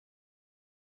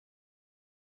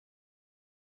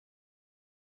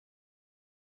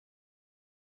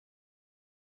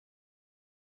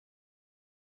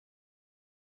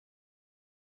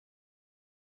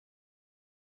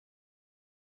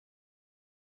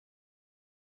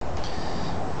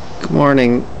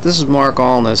Morning. This is Mark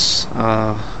Allness.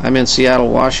 I'm in Seattle,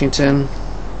 Washington.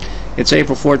 It's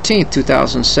April 14th,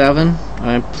 2007.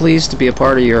 I'm pleased to be a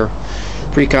part of your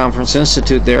pre-conference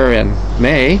institute there in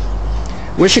May.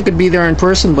 Wish I could be there in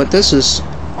person, but this is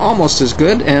almost as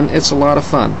good, and it's a lot of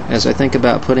fun. As I think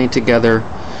about putting together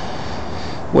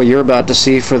what you're about to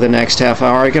see for the next half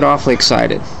hour, I get awfully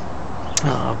excited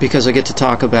because I get to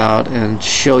talk about and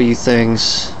show you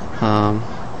things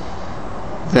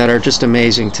that are just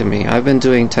amazing to me. I've been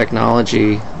doing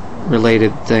technology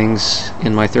related things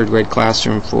in my third grade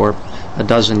classroom for a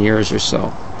dozen years or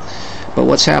so. But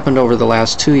what's happened over the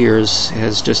last 2 years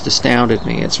has just astounded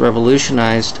me. It's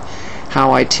revolutionized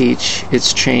how I teach.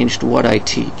 It's changed what I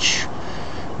teach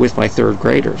with my third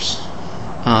graders.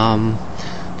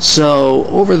 So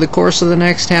over the course of the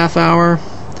next half hour,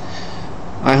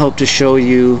 I hope to show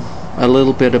you a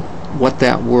little bit of what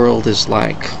that world is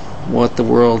like, what the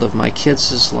world of my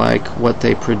kids is like, what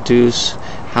they produce,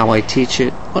 how I teach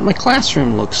it, what my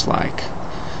classroom looks like,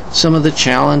 some of the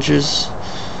challenges,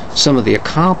 some of the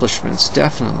accomplishments,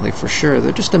 definitely, for sure.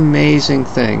 They're just amazing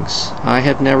things. I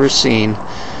have never seen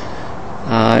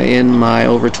in my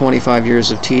over 25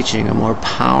 years of teaching a more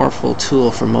powerful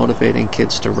tool for motivating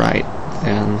kids to write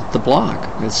than the blog.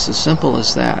 It's as simple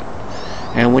as that.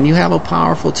 And when you have a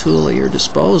powerful tool at your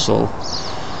disposal,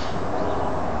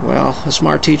 well, a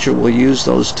smart teacher will use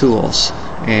those tools.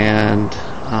 And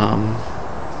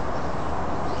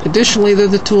additionally, they're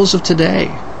the tools of today.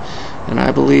 And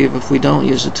I believe if we don't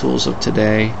use the tools of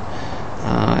today,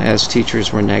 as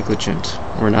teachers, we're negligent.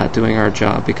 We're not doing our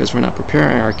job because we're not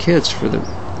preparing our kids for the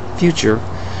future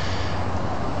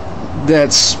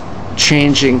that's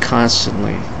changing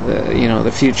constantly.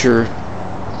 The future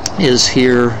is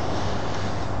here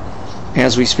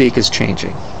as we speak, is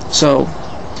changing. So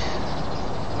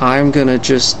I'm going to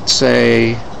just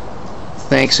say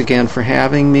thanks again for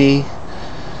having me.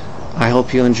 I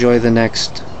hope you enjoy the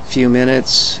next few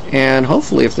minutes, and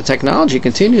hopefully if the technology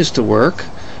continues to work,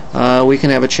 we can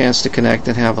have a chance to connect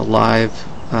and have a live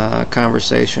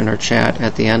conversation or chat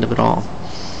at the end of it all.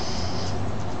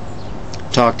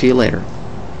 Talk to you later.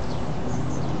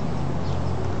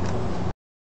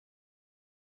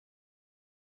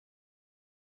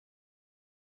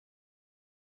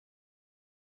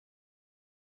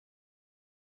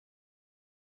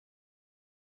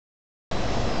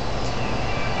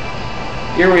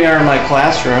 Here we are in my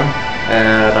classroom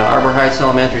at Arbor Heights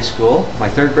Elementary School, my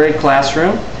third grade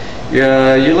classroom.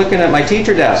 You're looking at my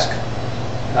teacher desk,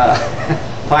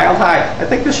 piled high. I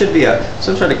think there should be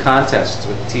some sort of contest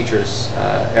with teachers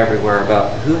everywhere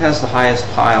about who has the highest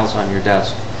piles on your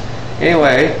desk.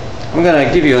 Anyway, I'm going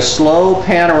to give you a slow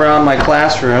pan around my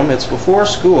classroom. It's before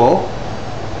school.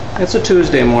 It's a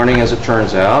Tuesday morning, as it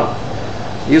turns out.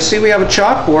 You'll see we have a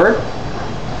chalkboard.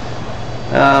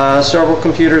 Several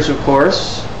computers, of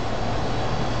course,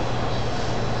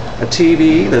 a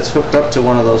TV that's hooked up to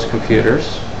one of those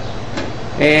computers,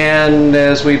 and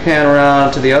as we pan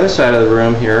around to the other side of the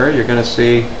room here, you're going to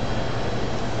see,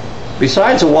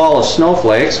 besides a wall of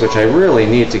snowflakes, which I really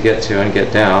need to get to and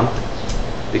get down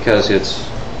because it's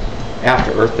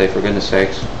after Earth Day, for goodness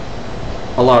sakes,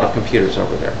 a lot of computers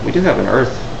over there. We do have an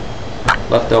Earth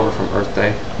left over from Earth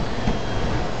Day.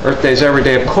 Earth Day's every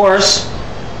day, of course.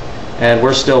 And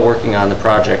we're still working on the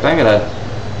project. I'm going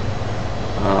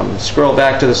to scroll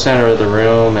back to the center of the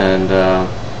room and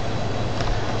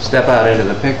step out into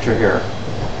the picture here.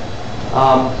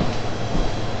 I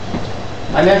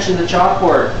mentioned the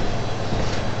chalkboard.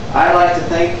 I like to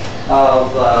think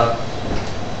of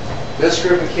this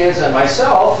group of kids and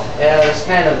myself as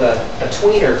kind of a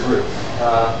tweener group,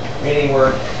 meaning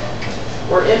we're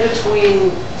in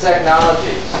between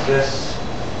technologies. This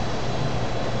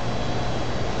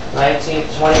 19th,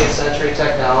 20th century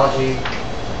technology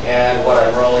and what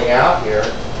I'm rolling out here,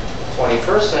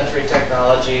 21st century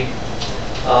technology,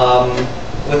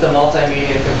 with a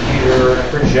multimedia computer, a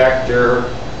projector,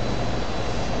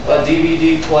 a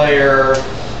DVD player,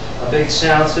 a big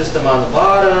sound system on the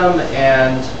bottom,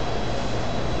 and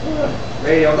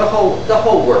radio, the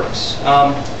whole works.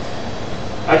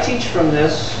 I teach from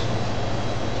this.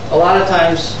 A lot of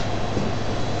times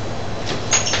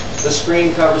the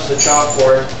screen covers the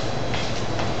chalkboard,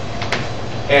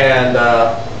 and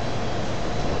I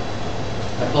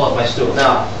pull up my stool.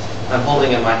 Now, I'm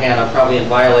holding in my hand, I'm probably in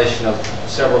violation of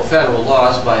several federal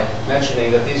laws by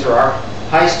mentioning that these are our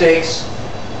high-stakes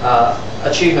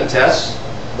achievement tests,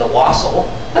 the WASL.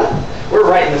 We're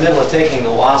right in the middle of taking the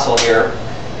WASL here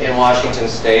in Washington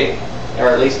State, or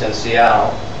at least in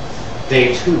Seattle,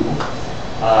 day 2.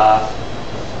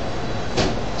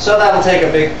 So that'll take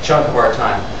a big chunk of our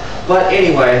time. But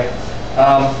anyway,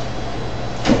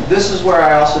 this is where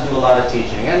I also do a lot of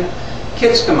teaching. And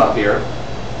kids come up here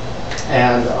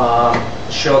and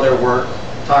show their work,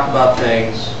 talk about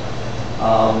things.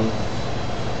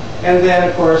 And then,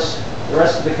 of course, the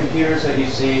rest of the computers that you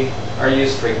see are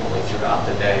used frequently throughout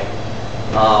the day.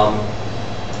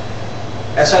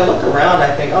 As I look around,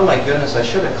 I think, oh my goodness, I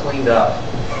should have cleaned up.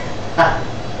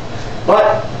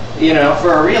 But, you know,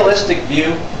 for a realistic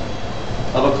view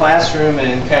of a classroom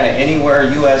in kind of anywhere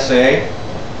USA,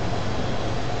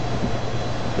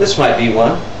 this might be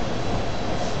one.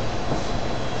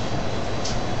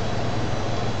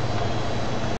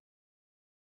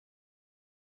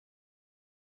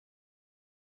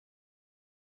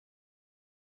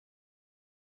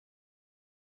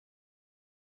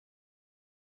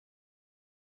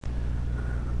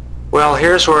 Well,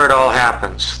 here's where it all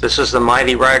happens. This is the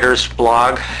Mighty Writers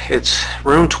blog. It's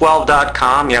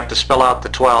room12.com. You have to spell out the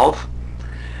 12.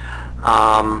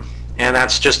 And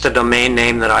that's just a domain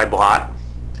name that I bought.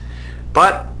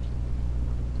 But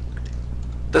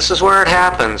this is where it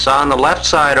happens. On the left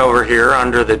side over here,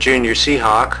 under the Junior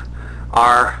Seahawk,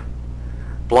 are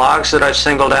blogs that I've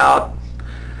singled out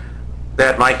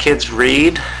that my kids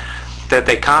read, that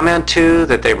they comment to,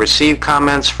 that they receive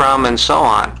comments from, and so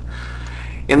on.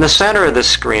 In the center of the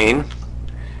screen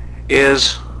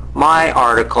is my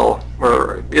article,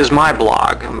 or is my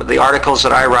blog. The articles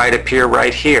that I write appear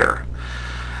right here.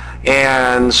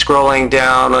 And scrolling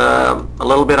down a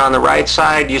little bit on the right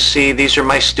side, you see these are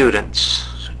my students.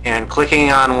 And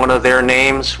clicking on one of their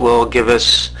names will give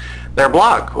us their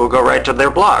blog. We'll go right to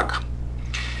their blog.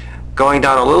 Going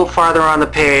down a little farther on the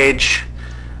page,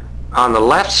 on the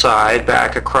left side,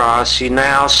 back across, you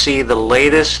now see the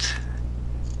latest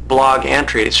blog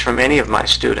entries from any of my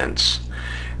students.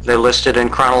 They're listed in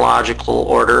chronological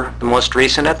order, the most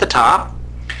recent at the top.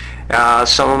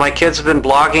 Some of my kids have been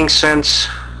blogging since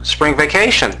spring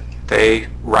vacation. They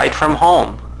write from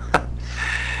home.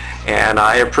 And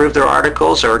I approve their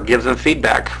articles or give them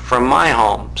feedback from my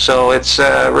home. So it's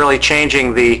really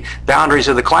changing the boundaries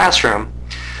of the classroom.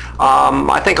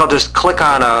 I think I'll just click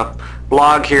on a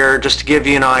blog here just to give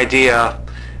you an idea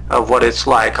of what it's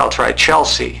like. I'll try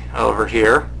Chelsea over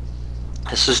here.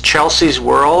 This is Chelsea's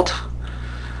World.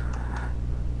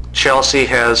 Chelsea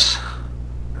has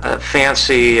a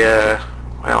fancy,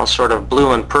 well, sort of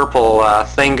blue and purple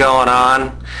thing going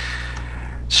on.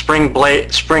 Spring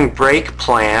break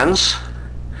plans,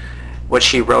 what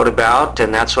she wrote about,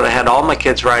 and that's what I had all my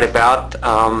kids write about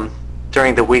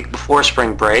during the week before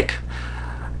spring break.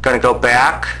 Going to go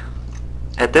back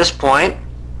at this point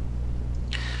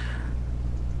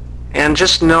and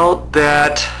just note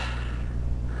that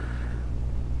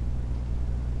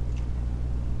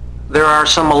there are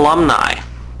some alumni.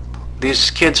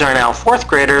 These kids are now fourth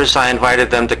graders. I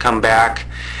invited them to come back,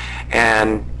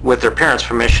 and with their parents'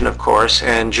 permission, of course,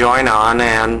 and join on.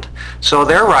 And so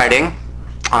their writing,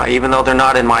 even though they're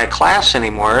not in my class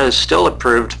anymore, is still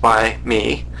approved by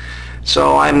me.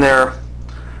 So I'm their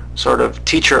sort of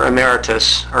teacher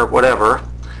emeritus or whatever.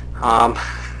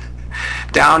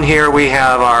 Down here we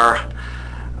have our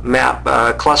map,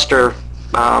 cluster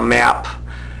map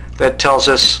that tells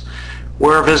us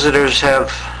where visitors are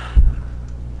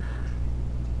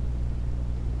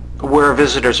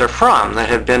from that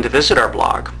have been to visit our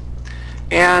blog.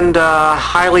 And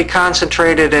highly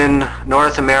concentrated in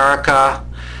North America,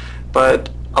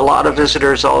 but a lot of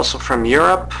visitors also from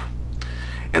Europe.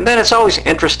 And then it's always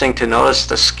interesting to notice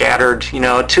the scattered, you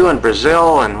know, 2 in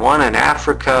Brazil and 1 in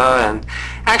Africa. And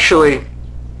actually,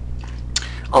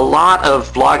 a lot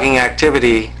of blogging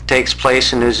activity takes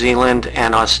place in New Zealand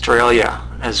and Australia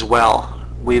as well.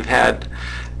 We've had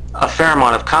a fair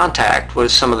amount of contact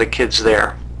with some of the kids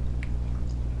there.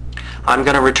 I'm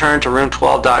going to return to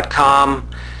room12.com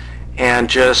and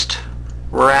just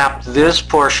wrap this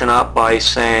portion up by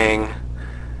saying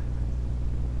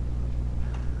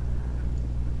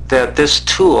that this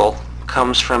tool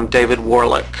comes from David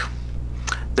Warlick.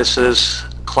 This is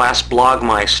Class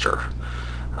Blogmeister.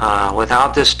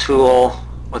 Without this tool,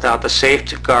 without the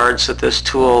safeguards that this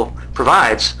tool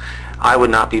provides, I would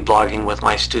not be blogging with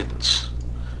my students.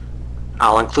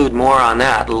 I'll include more on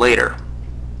that later.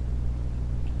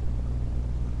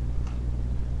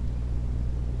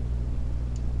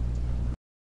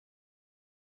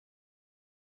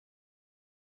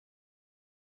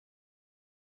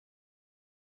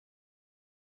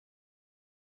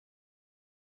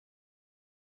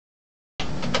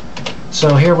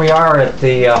 So here we are at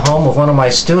the home of one of my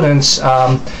students.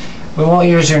 We won't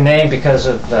use your name because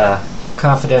of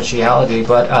confidentiality,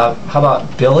 but how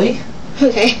about Billy?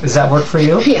 Okay. Does that work for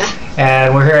you? Yeah.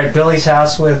 And we're here at Billy's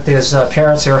house with his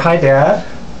parents here. Hi, Dad.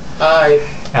 Hi.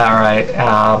 All right.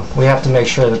 We have to make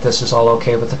sure that this is all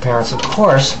okay with the parents, of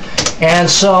course. And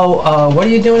so, what are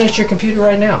you doing at your computer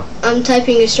right now? I'm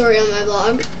typing a story on my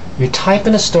blog. You're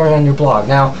typing a story on your blog.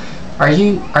 Now, are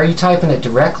you typing it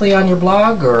directly on your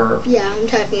blog, or? Yeah, I'm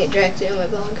typing it directly on my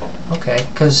blog. Okay,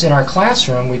 because in our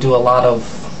classroom we do a lot of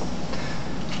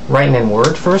writing in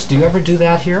Word first. Do you ever do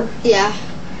that here? Yeah.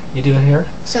 You do it here?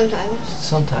 Sometimes.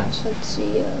 Sometimes. Let's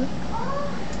see.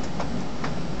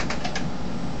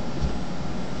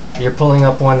 You're pulling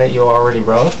up one that you already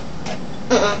wrote?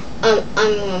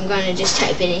 I'm going to just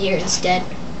type it in here instead.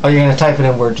 Oh, you're going to type it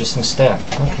in Word just instead?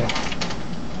 Okay.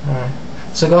 All right.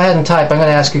 So go ahead and type. I'm going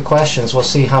to ask you questions. We'll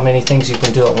see how many things you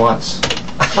can do at once.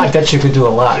 I bet you could do a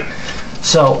lot.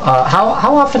 So,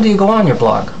 how often do you go on your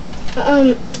blog?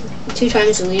 2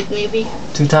 times a week, maybe.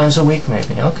 2 times a week,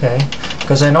 maybe. Okay.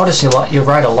 Because I notice you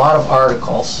write a lot of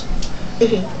articles,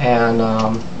 and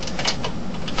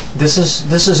this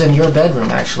is in your bedroom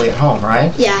actually at home,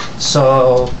 right? Yeah.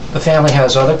 So the family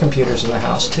has other computers in the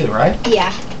house too, right?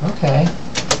 Yeah. Okay.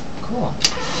 Cool.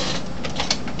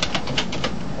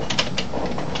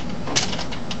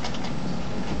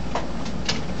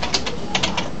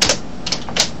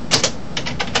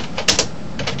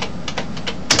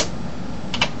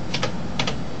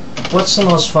 What's the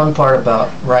most fun part about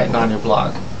writing on your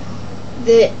blog?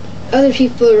 That other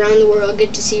people around the world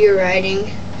get to see your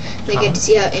writing. They get to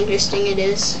see how interesting it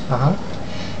is. Have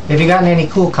you gotten any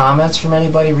cool comments from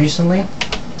anybody recently?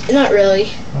 Not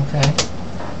really. Okay.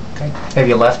 Have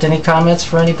you left any comments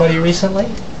for anybody recently?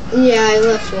 Yeah, I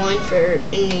left one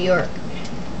in New York.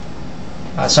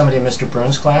 Somebody in Mr.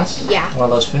 Brune's class? Yeah. One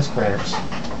of those 5th graders.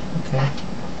 Okay.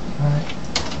 All right.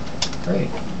 Great.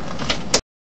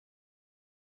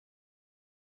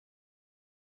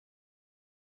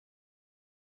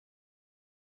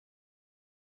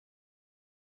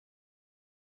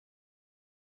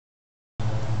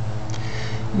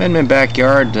 I'm in my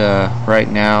backyard right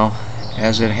now.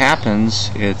 As it happens,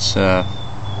 it's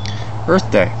Earth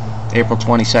Day, April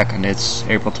 22nd. It's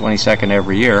April 22nd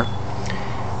every year.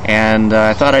 And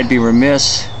I thought I'd be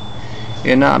remiss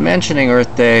in not mentioning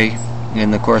Earth Day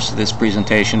in the course of this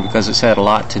presentation because it's had a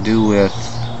lot to do with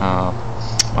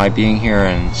my being here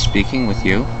and speaking with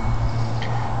you.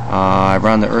 I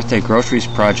run the Earth Day Groceries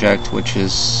Project, which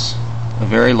is a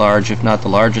very large, if not the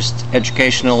largest,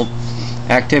 educational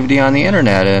activity on the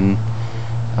internet, and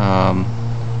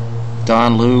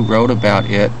Don Liu wrote about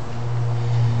it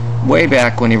way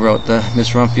back when he wrote the Miss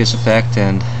Rumphius Effect,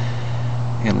 and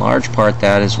in large part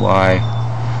that is why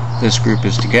this group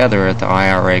is together at the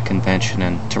IRA convention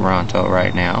in Toronto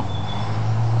right now,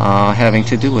 having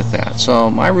to do with that. So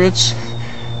my roots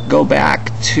go back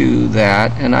to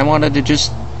that, and I wanted to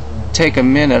just take a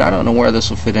minute. I don't know where this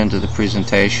will fit into the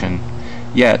presentation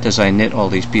yet as I knit all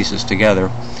these pieces together.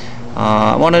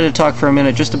 I wanted to talk for a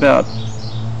minute just about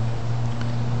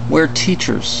where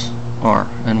teachers are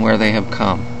and where they have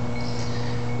come.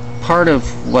 Part of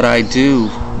what I do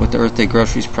with the Earth Day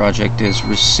Groceries Project is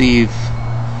receive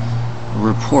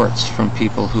reports from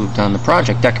people who've done the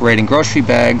project, decorating grocery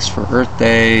bags for Earth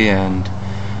Day and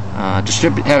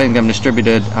having them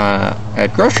distributed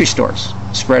at grocery stores,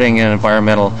 spreading an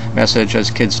environmental message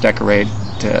as kids decorate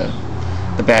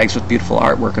the bags with beautiful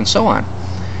artwork and so on.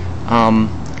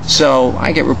 So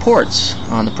I get reports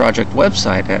on the project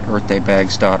website at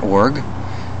earthdaybags.org,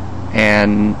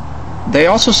 and they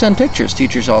also send pictures.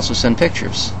 Teachers also send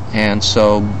pictures. And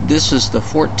so this is the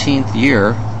 14th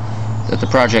year that the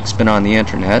project's been on the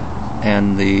internet,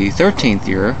 and the 13th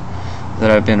year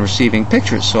that I've been receiving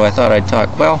pictures. So I thought I'd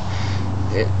talk,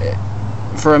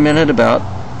 for a minute about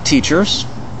teachers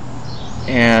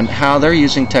and how they're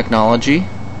using technology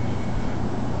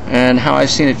and how I've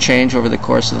seen it change over the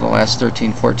course of the last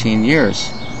 13, 14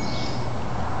 years.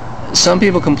 Some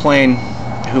people complain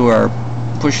who are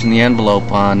pushing the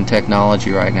envelope on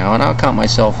technology right now, and I'll count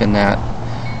myself in that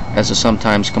as a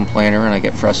sometimes complainer, and I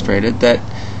get frustrated that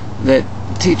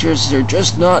teachers are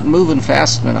just not moving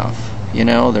fast enough. You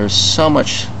know, there's so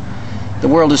much, the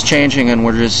world is changing and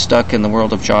we're just stuck in the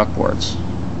world of chalkboards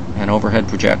and overhead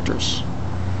projectors.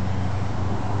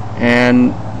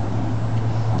 And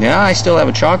yeah, I still have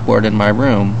a chalkboard in my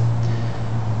room.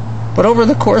 But over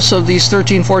the course of these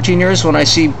 13, 14 years, when I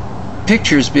see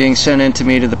pictures being sent in to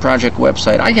me to the project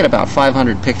website, I get about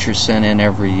 500 pictures sent in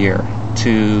every year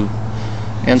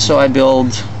and so I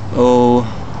build,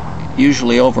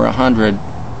 usually over 100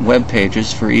 web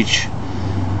pages for each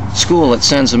school that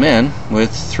sends them in,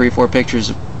 with 3 or 4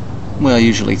 pictures,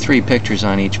 usually 3 pictures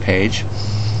on each page.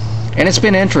 And it's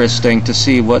been interesting to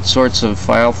see what sorts of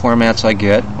file formats I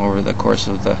get over the course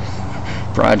of the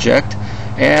project.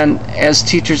 And as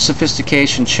teacher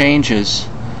sophistication changes,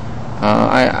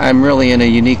 I'm really in a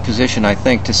unique position, I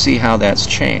think, to see how that's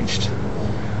changed.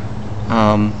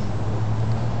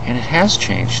 And it has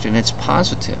changed, and it's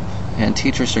positive, and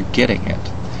teachers are getting it.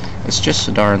 It's just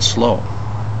so darn slow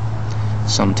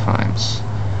sometimes.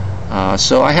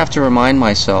 So I have to remind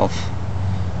myself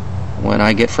when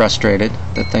I get frustrated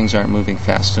that things aren't moving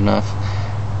fast enough,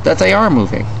 that they are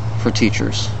moving for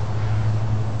teachers.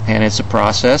 And it's a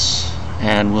process,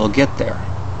 and we'll get there.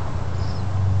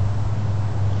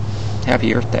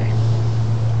 Happy Earth Day.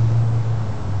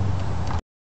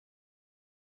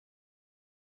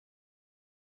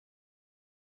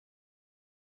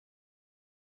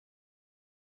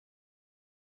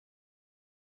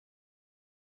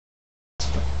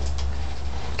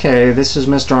 Okay, this is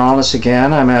Mr. Honest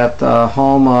again. I'm at the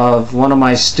home of one of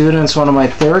my students, one of my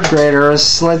third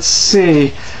graders. Let's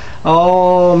see.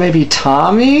 Oh, maybe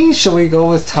Tommy? Shall we go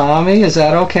with Tommy? Is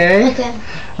that okay? Okay.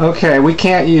 Okay, we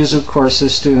can't use, of course,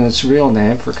 this student's real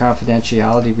name for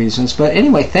confidentiality reasons. But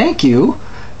anyway, thank you,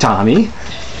 Tommy,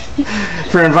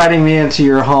 for inviting me into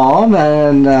your home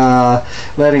and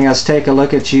letting us take a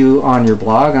look at you on your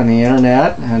blog on the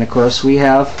internet. And of course, we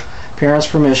have parents'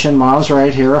 permission. Mom's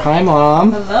right here. Hi,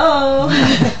 Mom. Hello.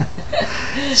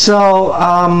 So,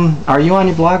 are you on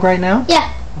your blog right now? Yeah.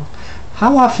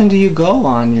 How often do you go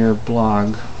on your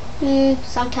blog?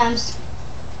 Sometimes.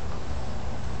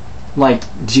 Like,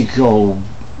 do you go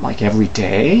like every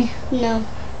day? No.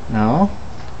 No?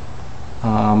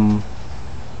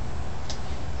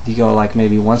 Do you go like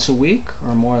maybe once a week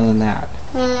or more than that?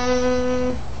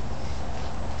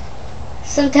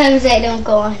 Sometimes I don't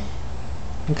go on.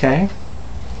 Okay.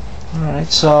 Alright,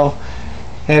 so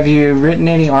have you written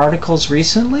any articles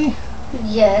recently?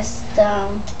 Yes.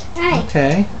 Hi.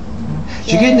 Okay.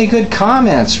 Did you get any good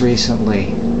comments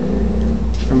recently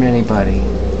from anybody?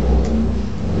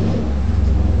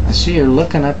 I see you're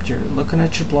looking at your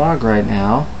blog right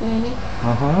now.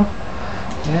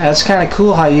 Yeah, it's kind of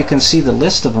cool how you can see the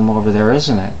list of them over there,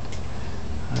 isn't it?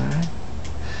 All right.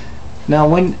 Now,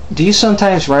 do you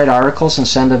sometimes write articles and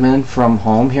send them in from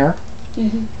home here?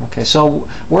 Okay, so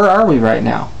where are we right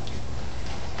now?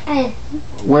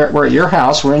 We're at your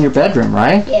house. We're in your bedroom,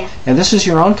 right? Yeah. And this is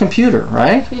your own computer,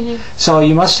 right? So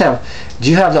you must have. Do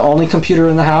you have the only computer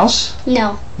in the house?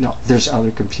 No. No, there's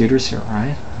other computers here,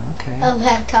 right? Okay. A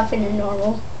laptop and a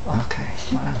normal. Okay.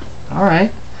 Wow. All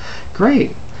right.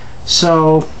 Great.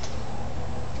 So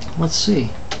let's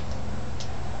see.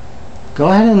 Go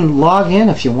ahead and log in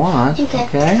if you want.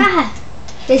 Okay.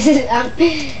 This is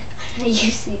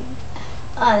you see.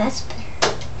 Oh, that's better.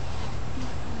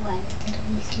 Why don't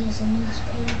we use a news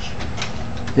page?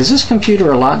 Is this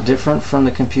computer a lot different from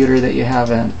the computer that you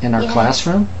have in our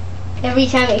classroom? Every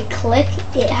time I click,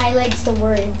 it highlights the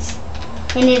words,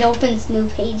 and it opens new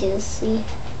pages. See?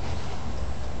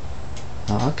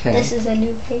 Okay. This is a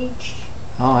new page.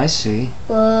 Oh, I see.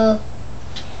 Oh,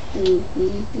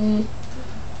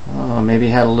 maybe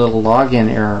you had a little login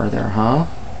error there, huh?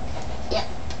 Yep.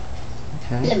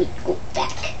 Okay. Let me go back.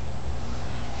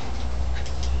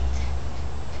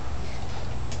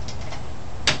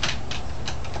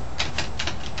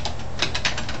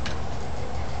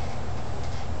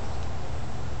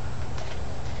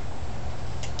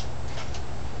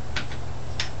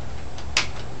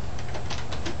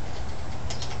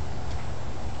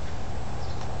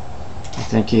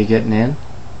 Think you're getting in?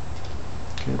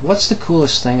 Good. What's the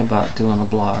coolest thing about doing a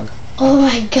blog? Oh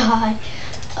my god.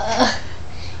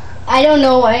 I don't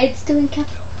know why it's doing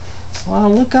capital. Well,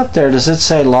 look up there. Does it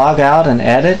say log out and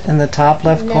edit in the top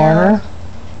left corner?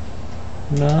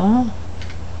 No?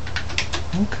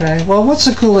 Okay. Well, what's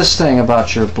the coolest thing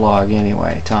about your blog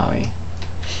anyway, Tommy?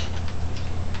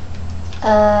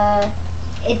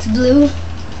 It's blue.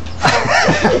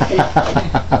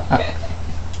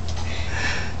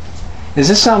 Is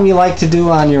this something you like to do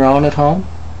on your own at home?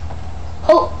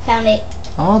 Oh, found it.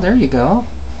 Oh, there you go.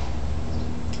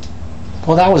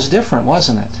 Well, that was different,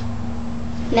 wasn't it?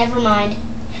 Never mind.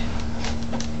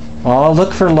 Well,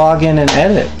 look for login and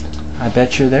edit. I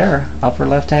bet you're there. Upper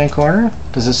left-hand corner.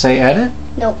 Does it say edit?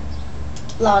 Nope.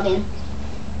 Login.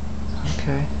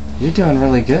 Okay. You're doing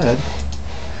really good.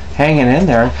 Hanging in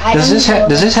there. Does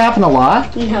this happen a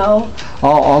lot? No.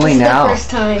 Oh, only now. This is the first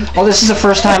time. Oh, this is the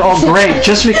first time. Oh, great!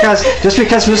 Just because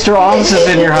Mr. Alms is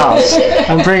in your house,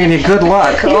 I'm bringing you good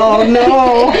luck. Oh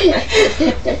no!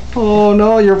 Oh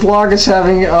no! Your blog is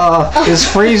is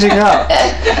freezing up.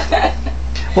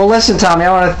 Well, listen, Tommy.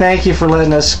 I want to thank you for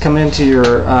letting us come into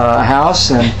your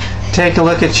house and take a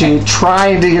look at you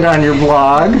trying to get on your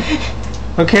blog.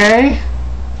 Okay?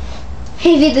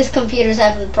 Maybe this computer's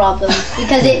having a problem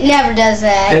because it never does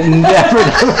that. It never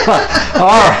does. All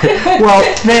right.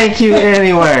 Well, thank you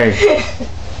anyway.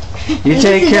 You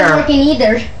take care. This isn't working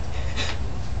either.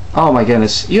 Oh my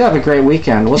goodness. You have a great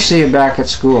weekend. We'll see you back at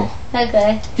school.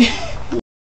 Okay.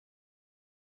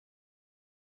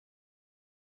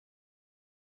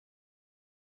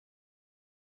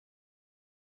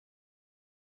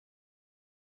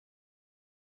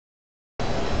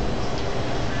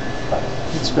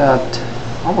 It's about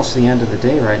almost the end of the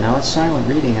day right now. It's silent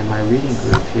reading in my reading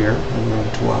group here in room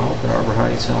 12 at Arbor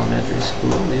Heights Elementary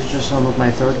School. These are some of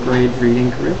my third grade reading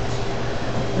group.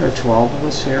 There are 12 of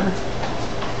us here.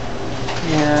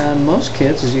 And most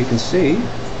kids, as you can see,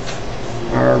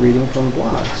 are reading from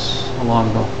blogs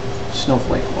along the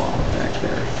snowflake wall back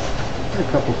there. There are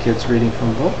a couple kids reading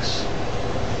from books.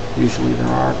 Usually there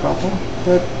are a couple,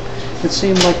 but it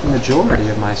seemed like the majority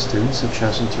of my students have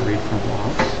chosen to read from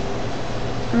blogs.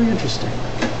 Very interesting.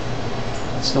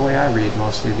 That's the way I read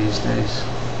mostly these days.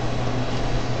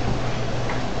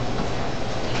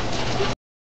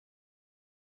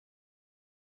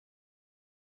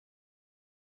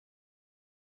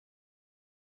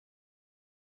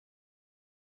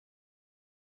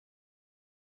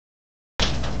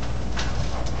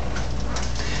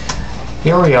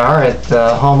 Here we are at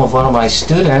the home of one of my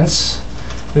students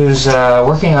who's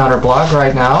working on her blog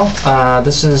right now.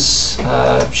 This is,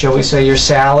 shall we say, your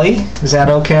Sally? Is that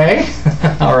okay?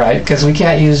 All right, because we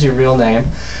can't use your real name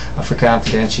for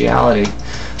confidentiality.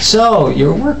 So,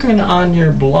 you're working on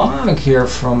your blog here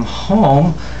from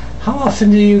home. How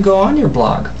often do you go on your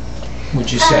blog,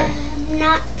 would you say?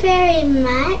 Not very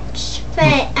much,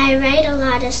 but I write a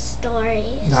lot of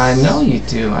stories. I know you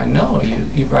do. I know.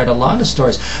 You write a lot of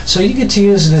stories. So you get to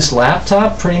use this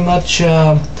laptop pretty much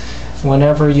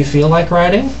whenever you feel like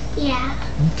writing? Yeah.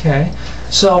 Okay.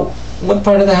 So what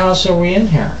part of the house are we in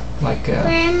here? Like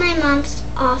we're in my mom's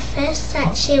office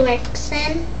that she works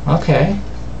in. Okay.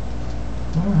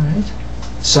 All right.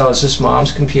 So is this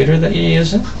mom's computer that you're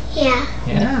using? Yeah.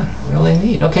 Yeah, really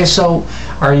neat. Okay, so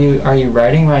are you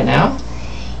writing right now?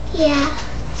 Yeah.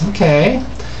 Okay.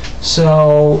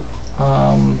 So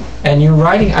and you're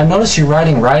writing, I notice you're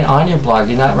writing right on your blog.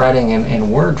 You're not writing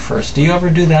in Word first. Do you ever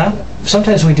do that?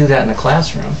 Sometimes we do that in the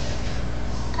classroom.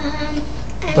 I'm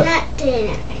not doing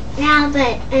it right now,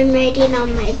 but I'm writing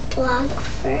on my blog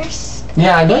first.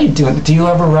 Yeah, I know you do. Do you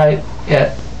ever write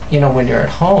at, when you're at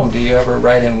home, do you ever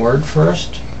write in Word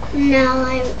first? No,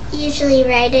 I usually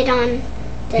write it on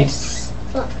this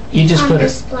blog. You just put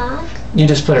this blog. You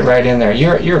just put it right in there.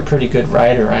 You're a pretty good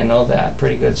writer, I know that.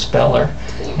 Pretty good speller,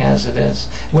 as it is.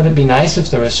 Would it be nice if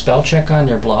there was spell check on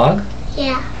your blog?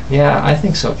 Yeah. Yeah, I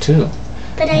think so too.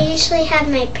 But I usually have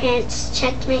my parents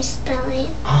check my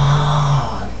spelling.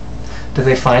 Ah, do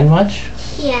they find much?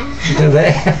 Yeah. Do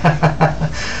they?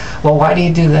 Well, why do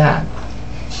you do that?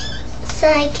 So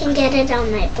I can get it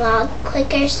on my blog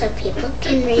quicker so people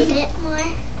can read it more.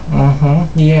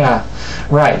 Mm-hmm. Yeah,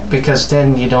 right, because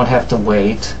then you don't have to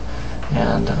wait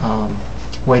and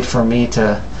wait for me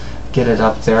to get it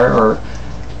up there or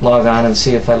log on and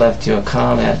see if I left you a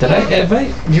comment. Do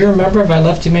you remember if I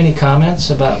left you many comments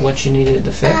about what you needed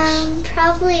to fix?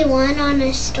 Probably one on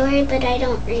a story, but I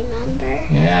don't remember.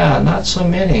 Yeah, not so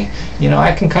many.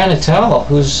 I can kind of tell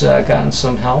who's gotten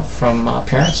some help from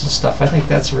parents and stuff. I think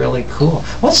that's really cool.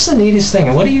 What's the neatest thing,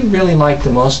 and what do you really like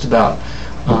the most about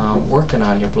working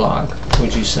on your blog,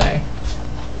 would you say?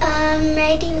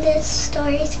 Writing the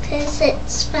stories because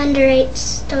it's fun to write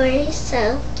stories,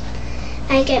 so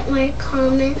I get more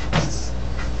comments.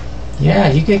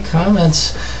 Yeah, you get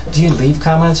comments. Do you leave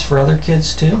comments for other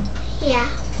kids too? Yeah.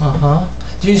 Uh-huh.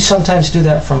 Do you sometimes do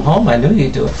that from home? I knew you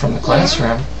do it from the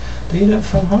classroom. Yeah. Do you do it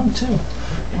from home too?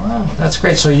 Wow, that's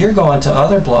great. So you're going to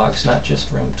other blogs, not just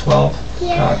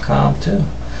room12.com too.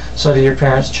 So do your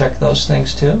parents check those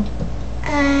things too?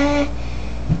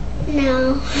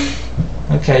 No.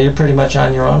 Okay, you're pretty much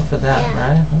on your own for that,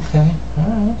 yeah. Right? Okay, all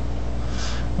right.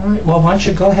 All right, well, why don't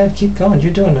you go ahead, keep going.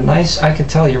 You're doing I can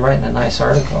tell you're writing a nice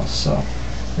article, so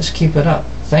just keep it up.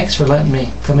 Thanks for letting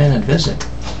me come in and visit.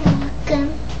 You're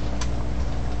welcome.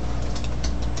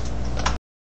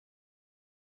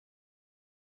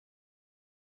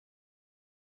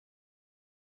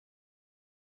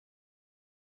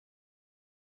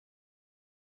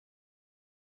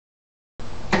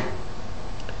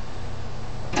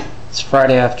 It's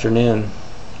Friday afternoon.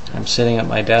 I'm sitting at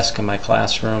my desk in my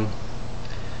classroom.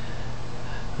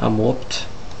 I'm whooped.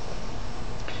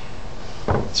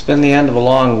 It's been the end of a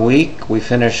long week. We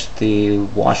finished the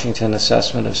Washington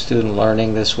Assessment of Student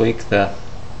Learning this week, the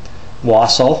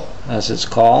WASL as it's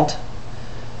called.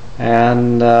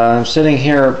 And I'm sitting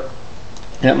here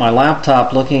at my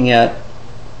laptop looking at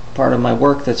part of my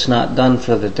work that's not done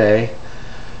for the day.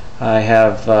 I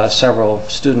have several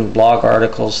student blog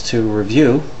articles to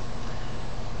review.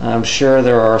 I'm sure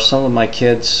there are some of my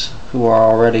kids who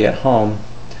are already at home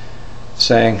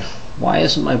saying, "Why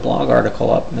isn't my blog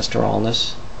article up, Mr.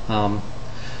 Allness?"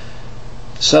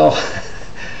 So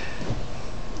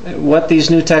what these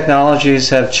new technologies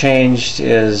have changed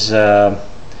is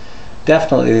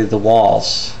definitely the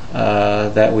walls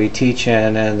that we teach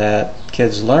in and that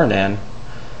kids learn in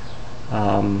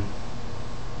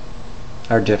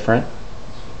are different.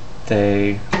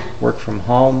 They work from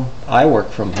home. I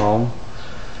work from home.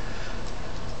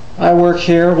 I work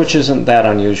here, which isn't that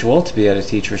unusual to be at a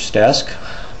teacher's desk,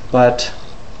 but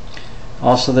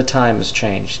also the time has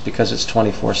changed because it's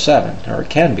 24/7, or it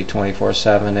can be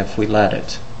 24/7 if we let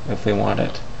it, if we want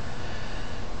it.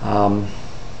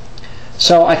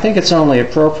 So I think it's only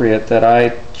appropriate that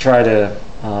I try to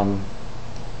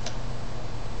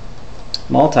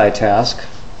multitask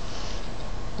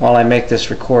while I make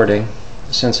this recording,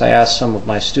 since I asked some of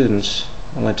my students,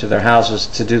 I went to their houses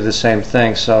to do the same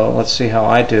thing, so let's see how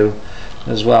I do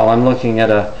as well. I'm looking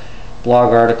at a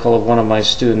blog article of one of my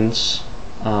students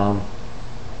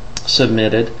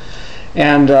submitted,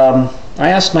 and I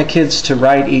asked my kids to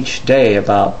write each day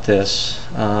about this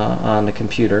on the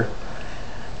computer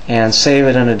and save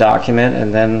it in a document,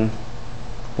 and then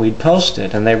we'd post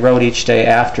it. And they wrote each day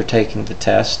after taking the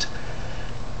test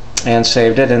and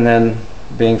saved it, and then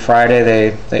being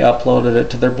Friday they uploaded it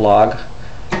to their blog.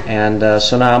 And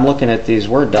so now I'm looking at these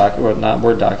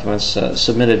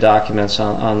submitted documents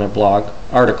on their blog,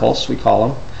 articles we call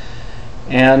them,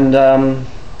 and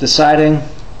deciding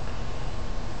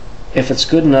if it's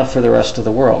good enough for the rest of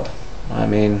the world. I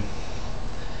mean,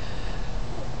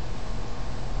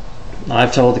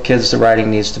 I've told the kids the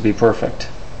writing needs to be perfect.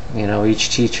 You know, each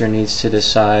teacher needs to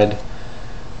decide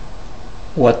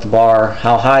what the bar,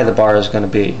 how high the bar is going to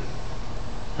be,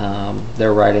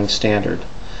 their writing standard.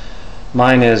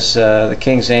 Mine is the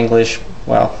King's English.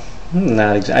 Well,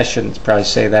 I shouldn't probably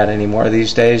say that anymore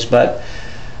these days, but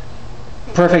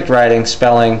perfect writing,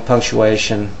 spelling,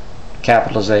 punctuation,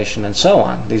 capitalization, and so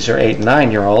on. These are 8 and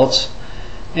 9-year-olds,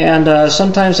 and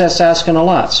sometimes that's asking a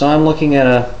lot. So I'm looking at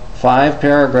a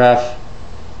 5-paragraph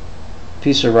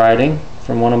piece of writing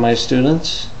from one of my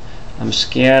students. I'm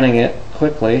scanning it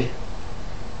quickly.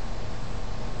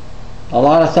 A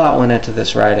lot of thought went into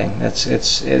this writing.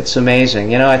 It's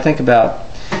amazing. You know, I think about,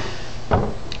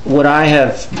 would I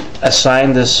have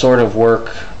assigned this sort of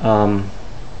work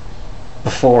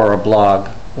before a blog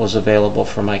was available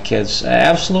for my kids?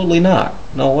 Absolutely not.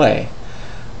 No way.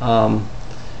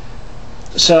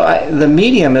 So the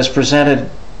medium has presented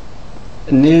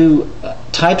new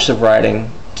types of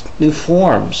writing, new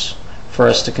forms for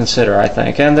us to consider, I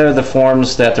think. And they're the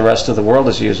forms that the rest of the world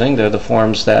is using. They're the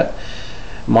forms that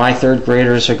my 3rd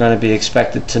graders are going to be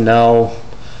expected to know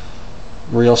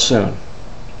real soon,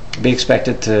 be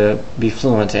expected to be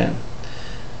fluent in.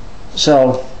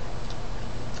 So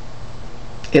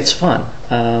it's fun.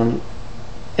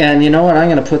 And you know what? I'm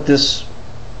going to put this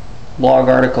blog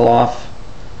article off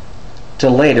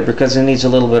till later because it needs a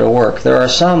little bit of work. There are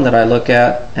some that I look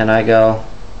at and I go,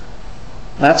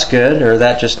 that's good, or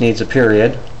that just needs a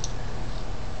period.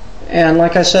 And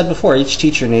like I said before, each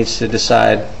teacher needs to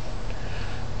decide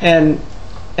and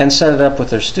set it up with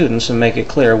their students and make it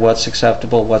clear what's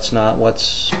acceptable, what's not,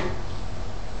 what's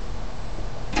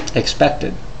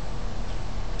expected.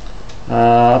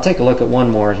 I'll take a look at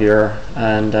one more here,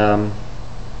 and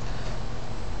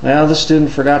well, the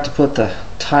student forgot to put the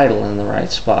title in the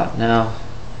right spot now,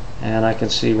 and I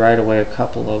can see right away a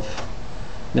couple of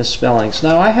misspellings.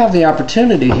 Now I have the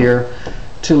opportunity here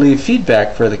to leave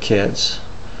feedback for the kids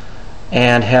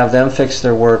and have them fix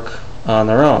their work on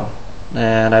their own.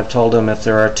 And I've told them if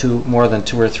there are more than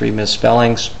 2 or 3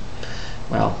 misspellings,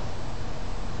 well,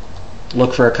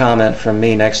 look for a comment from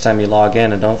me next time you log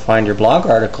in and don't find your blog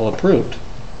article approved.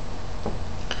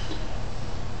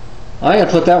 I'm going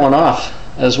to put that one off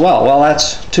as well. Well,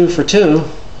 that's 2 for 2,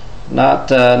 not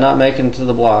making it to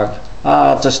the blog.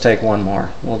 I'll just take one more.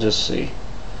 We'll just see.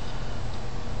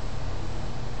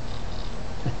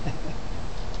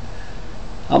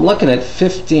 I'm looking at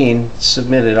 15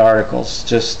 submitted articles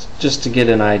just to get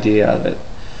an idea of it.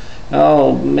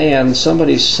 Oh man,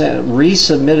 somebody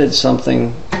resubmitted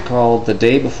something called The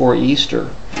Day Before Easter.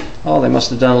 Oh, they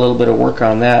must have done a little bit of work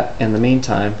on that in the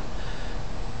meantime.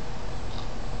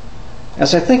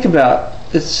 As I think about,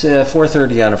 it's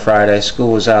 4:30 on a Friday.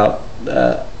 School was out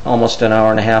almost an hour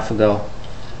and a half ago.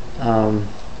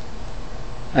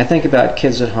 I think about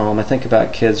kids at home. I think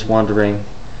about kids wondering,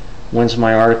 when's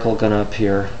my article going to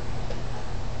appear?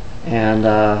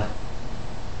 and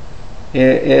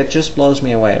it just blows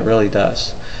me away. It really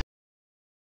does.